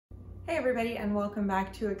Hey everybody, and welcome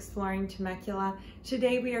back to Exploring Temecula.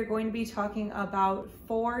 Today we are going to be talking about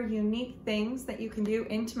 4 unique things that you can do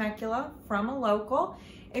in Temecula from a local.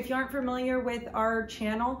 If you aren't familiar with our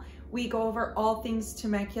channel, we go over all things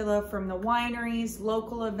Temecula, from the wineries,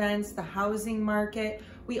 local events, the housing market.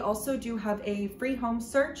 We also do have a free home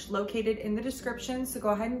search located in the description, so go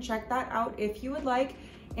ahead and check that out if you would like.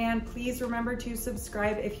 And please remember to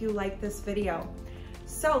subscribe if you like this video.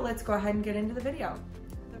 So let's go ahead and get into the video.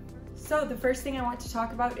 So the first thing I want to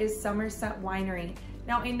talk about is Somerset Winery.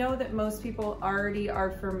 Now I know that most people already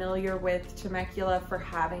are familiar with Temecula for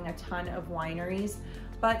having a ton of wineries,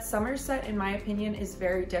 but Somerset, in my opinion, is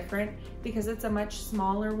very different because it's a much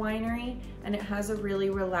smaller winery and it has a really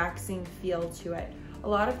relaxing feel to it. A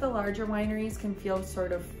lot of the larger wineries can feel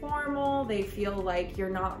sort of formal. They feel like you're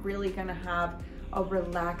not really gonna have a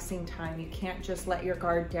relaxing time. You can't just let your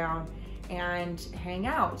guard down and hang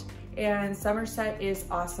out. And Somerset is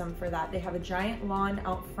awesome for that. They have a giant lawn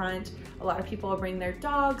out front. A lot of people will bring their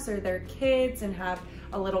dogs or their kids and have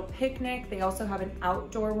a little picnic. They also have an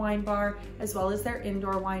outdoor wine bar as well as their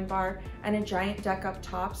indoor wine bar and a giant deck up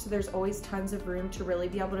top. So there's always tons of room to really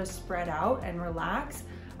be able to spread out and relax.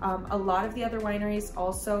 A lot of the other wineries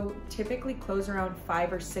also typically close around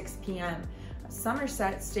 5 or 6 p.m.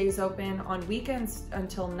 Somerset stays open on weekends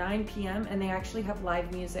until 9 p.m. and they actually have live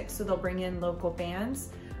music. So they'll bring in local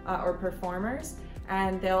bands or performers,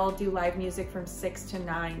 and they'll do live music from 6 to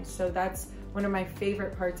 9. So that's one of my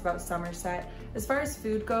favorite parts about Somerset. As far as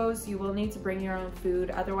food goes, you will need to bring your own food.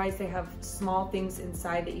 Otherwise, they have small things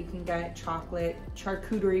inside that you can get: chocolate,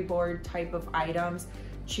 charcuterie board type of items,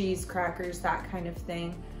 cheese, crackers, that kind of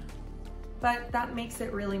thing. But that makes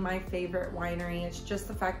it really my favorite winery. It's just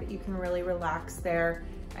the fact that you can really relax there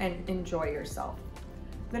and enjoy yourself.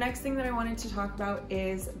 The next thing that I wanted to talk about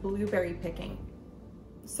is blueberry picking.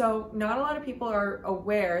 So not a lot of people are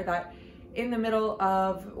aware that in the middle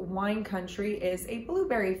of wine country is a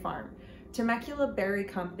blueberry farm. Temecula Berry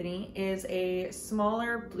Company is a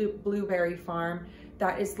smaller blueberry farm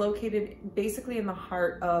that is located basically in the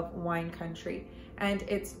heart of wine country, and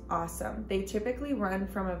it's awesome. They typically run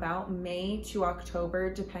from about May to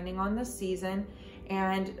October depending on the season,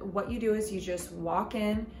 and what you do is you just walk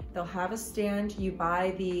in, they'll have a stand, you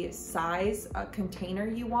buy the size container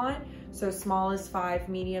you want. So small is 5,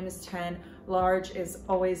 medium is 10, large is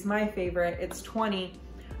always my favorite, it's 20.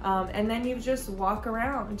 And then you just walk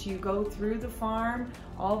around. You go through the farm,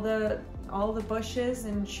 all the bushes,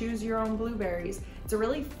 and choose your own blueberries. It's a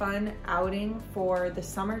really fun outing for the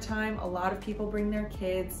summertime. A lot of people bring their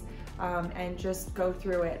kids and just go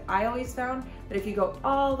through it. I always found that if you go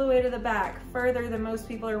all the way to the back, further than most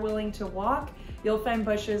people are willing to walk, you'll find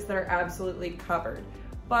bushes that are absolutely covered.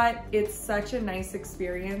 But it's such a nice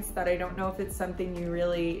experience that I don't know if it's something you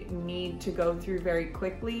really need to go through very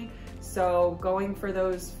quickly. So going for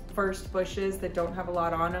those first bushes that don't have a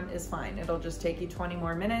lot on them is fine. It'll just take you 20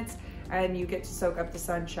 more minutes and you get to soak up the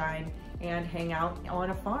sunshine and hang out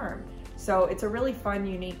on a farm. So it's a really fun,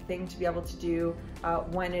 unique thing to be able to do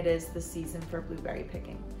when it is the season for blueberry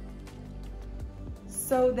picking.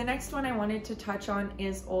 So the next one I wanted to touch on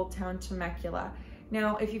is Old Town Temecula.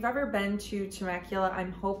 Now, if you've ever been to Temecula,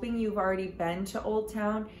 I'm hoping you've already been to Old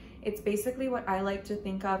Town. It's basically what I like to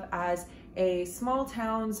think of as a small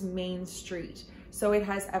town's main street. So it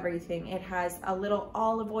has everything. It has a little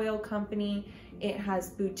olive oil company, it has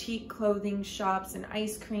boutique clothing shops, an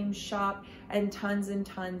ice cream shop, and tons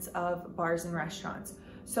of bars and restaurants.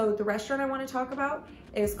 So the restaurant I want to talk about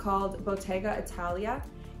is called Bottega Italia,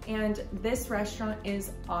 and this restaurant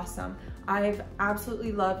is awesome. I've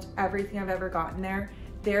absolutely loved everything I've ever gotten there.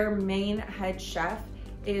 Their main head chef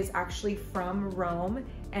is actually from Rome,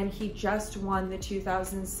 and he just won the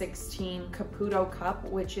 2016 Caputo Cup,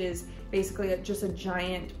 which is basically just a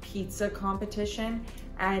giant pizza competition,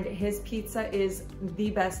 and his pizza is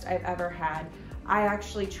the best I've ever had. I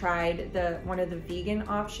actually tried one of the vegan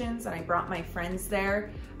options, and I brought my friends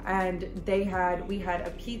there, and we had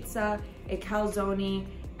a pizza, a calzone,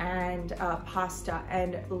 and pasta,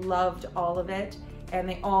 and loved all of it. And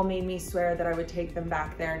they all made me swear that I would take them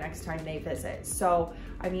back there next time they visit. So,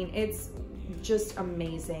 I mean, it's just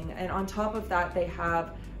amazing. And on top of that, they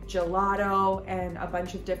have gelato and a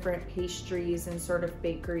bunch of different pastries and sort of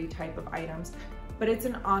bakery type of items. But it's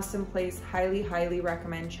an awesome place. Highly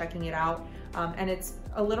recommend checking it out. And it's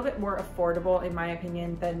a little bit more affordable, in my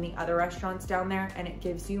opinion, than the other restaurants down there. And it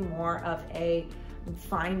gives you more of a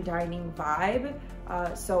fine dining vibe.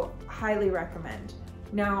 So highly recommend.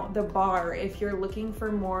 Now the bar, if you're looking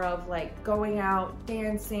for more of like going out,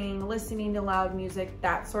 dancing, listening to loud music,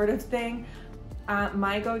 that sort of thing,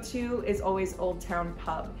 My go-to is always Old Town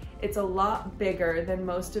Pub. It's a lot bigger than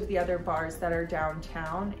most of the other bars that are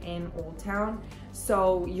downtown in Old Town,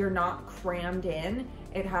 so you're not crammed in.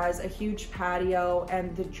 It has a huge patio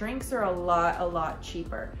and the drinks are a lot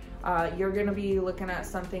cheaper. You're gonna be looking at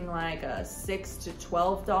something like a $6 to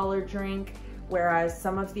 $12 drink, whereas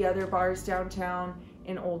some of the other bars downtown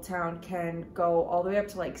in Old Town can go all the way up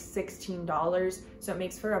to like $16, so it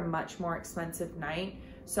makes for a much more expensive night.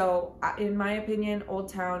 So in my opinion, Old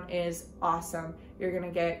Town is awesome. You're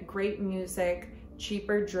gonna get great music,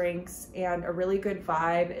 cheaper drinks, and a really good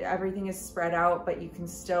vibe. Everything is spread out, but you can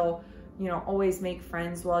still, you know, always make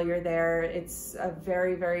friends while you're there. It's a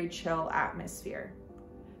very chill atmosphere.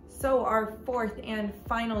 So our fourth and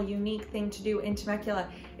final unique thing to do in Temecula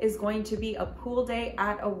is going to be a pool day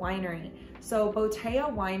at a winery. So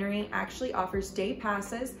Botea Winery actually offers day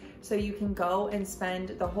passes, so you can go and spend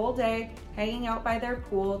the whole day hanging out by their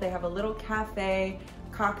pool. They have a little cafe,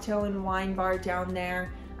 cocktail and wine bar down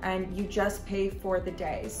there, and you just pay for the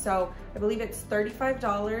day. So I believe it's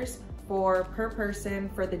 $35 per person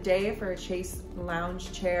for the day for a Chase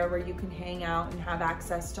lounge chair where you can hang out and have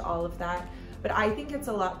access to all of that. But I think it's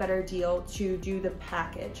a lot better deal to do the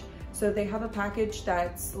package. So they have a package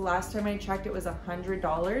that's, last time I checked, it was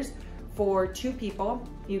 $100 for 2 people.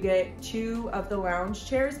 You get 2 of the lounge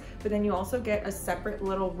chairs, but then you also get a separate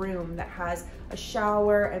little room that has a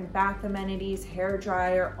shower and bath amenities, hair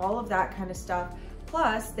dryer, all of that kind of stuff.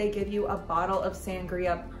 Plus, they give you a bottle of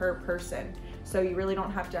sangria per person. So you really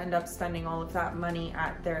don't have to end up spending all of that money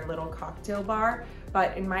at their little cocktail bar.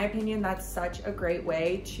 But in my opinion, that's such a great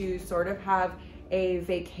way to sort of have a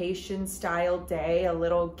vacation style day, a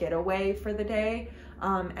little getaway for the day.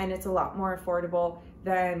 And it's a lot more affordable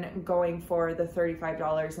than going for the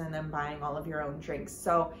 $35 and then buying all of your own drinks.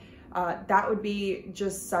 So that would be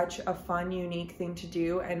just such a fun, unique thing to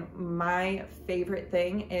do. And my favorite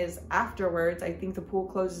thing is afterwards, I think the pool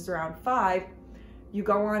closes around 5, you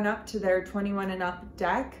go on up to their 21 and up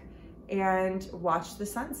deck and watch the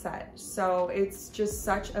sunset. So it's just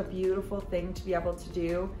such a beautiful thing to be able to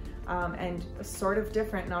do, and sort of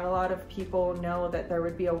different. Not a lot of people know that there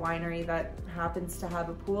would be a winery that happens to have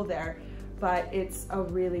a pool there, but it's a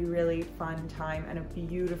really fun time and a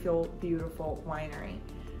beautiful winery.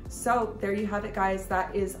 So there you have it, guys.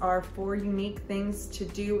 That is our 4 unique things to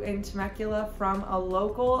do in Temecula from a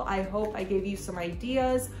local. I hope I gave you some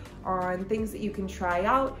ideas on things that you can try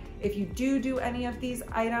out. If you do any of these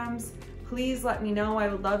items, please let me know. I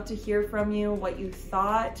would love to hear from you what you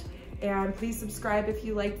thought. And please subscribe if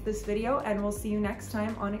you liked this video, and we'll see you next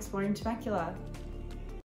time on Exploring Temecula.